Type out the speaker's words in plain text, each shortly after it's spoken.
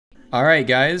Alright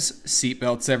guys,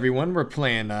 seatbelts everyone, we're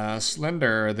playing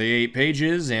Slender, the 8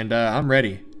 pages, and I'm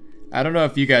ready. I don't know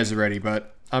if you guys are ready,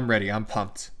 but I'm ready, I'm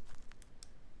pumped.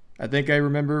 I think I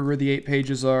remember where the 8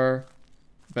 pages are,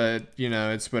 but you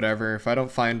know, it's whatever. If I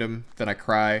don't find them, then I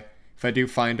cry. If I do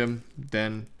find them,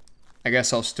 then I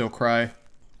guess I'll still cry.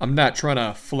 I'm not trying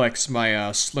to flex my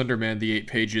Slenderman, the 8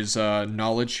 pages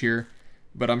knowledge here,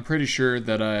 but I'm pretty sure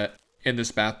that in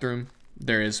this bathroom,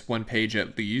 there is 1 page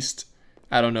at least.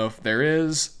 I don't know if there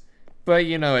is, but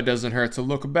you know, it doesn't hurt to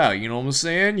look about, you know what I'm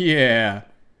saying? Yeah.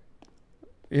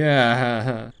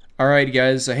 Yeah. Alright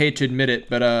guys, I hate to admit it,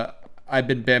 but I've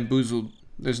been bamboozled.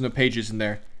 There's no pages in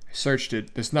there. I searched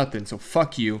it, there's nothing, so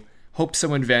fuck you. Hope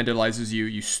someone vandalizes you,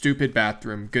 you stupid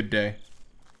bathroom. Good day.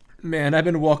 Man, I've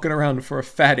been walking around for a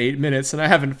fat 8 minutes and I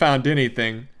haven't found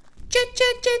anything.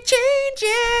 Changes,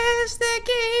 the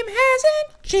game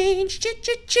hasn't changed,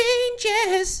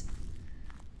 changes.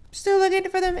 Still looking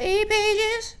for them 8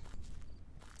 pages.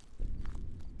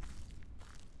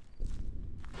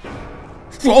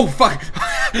 Oh fuck!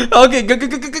 Okay,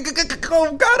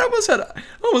 oh god, I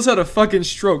almost had a fucking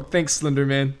stroke. Thanks, Slender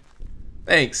Man.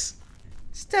 Thanks.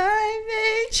 Time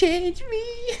may change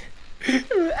me,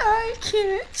 I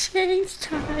can't change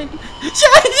time.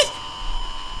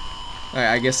 Alright,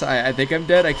 I guess I think I'm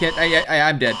dead.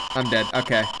 I'm dead. I'm dead.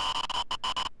 Okay.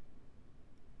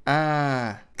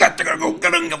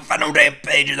 Find no damn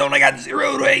pages, only got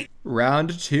 0 to 8.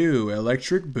 Round 2,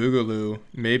 Electric Boogaloo.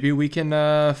 Maybe we can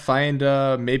find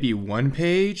maybe 1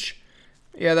 page?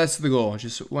 Yeah, that's the goal,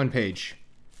 just 1 page.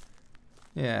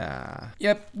 Yeah.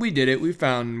 Yep, we did it. We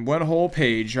found 1 whole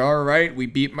page. Alright, we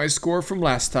beat my score from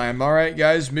last time. Alright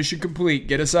guys, mission complete.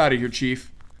 Get us out of here,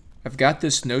 Chief. I've got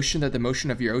this notion that the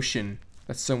motion of your ocean,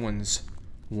 that someone's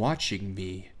watching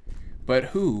me. But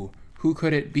who? Who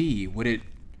could it be?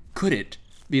 Could it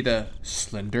be the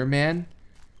Slender Man?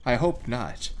 I hope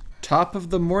not. Top of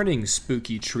the morning,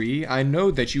 spooky tree. I know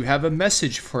that you have a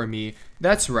message for me.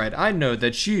 That's right, I know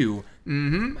that you,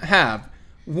 have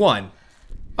 1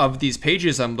 of these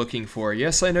pages I'm looking for.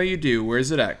 Yes, I know you do.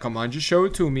 Where's it at? Come on, just show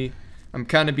it to me. I'm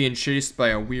kind of being chased by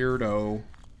a weirdo.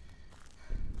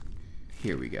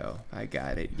 Here we go. I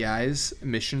got it. Guys,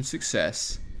 mission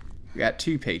success. We got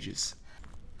 2 pages.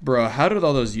 Bro, how did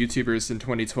all those YouTubers in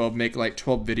 2012 make like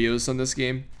 12 videos on this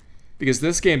game? Because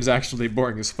this game's actually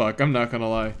boring as fuck, I'm not gonna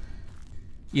lie.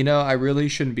 You know, I really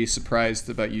shouldn't be surprised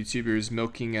about YouTubers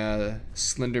milking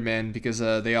Slenderman because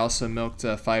they also milked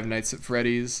Five Nights at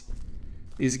Freddy's.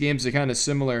 These games are kind of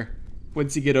similar.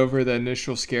 Once you get over the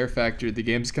initial scare factor, the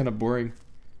game's kind of boring.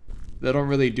 They don't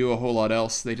really do a whole lot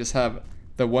else, they just have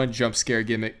the 1 jump scare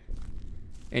gimmick.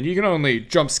 And you can only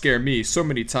jump scare me so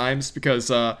many times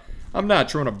because I'm not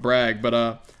trying to brag,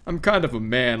 but I'm kind of a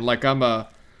man. Like I'm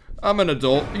an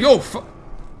adult. Yo,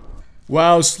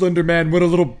 wow, Slenderman, what a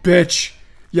little bitch.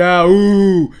 Yeah,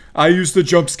 ooh, I used the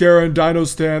jump scare on Dino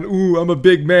Stand. Ooh, I'm a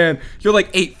big man. You're like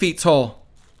 8 feet tall.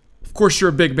 Of course you're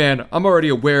a big man. I'm already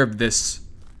aware of this.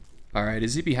 All right,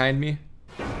 is he behind me?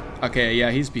 Okay,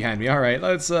 yeah, he's behind me. All right,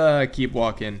 let's keep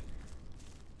walking.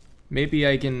 Maybe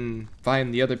I can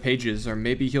find the other pages, or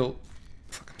maybe he'll.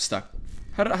 Fuck, I'm stuck.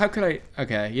 How could I?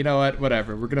 Okay, you know what?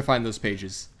 Whatever. We're gonna find those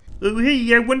pages. Oh,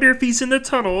 hey, I wonder if he's in the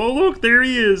tunnel. Oh, look, there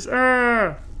he is.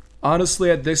 Ah!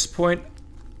 Honestly, at this point,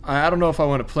 I don't know if I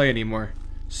want to play anymore.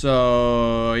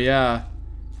 So, yeah.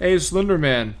 Hey,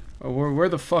 Slenderman. Where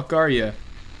the fuck are you?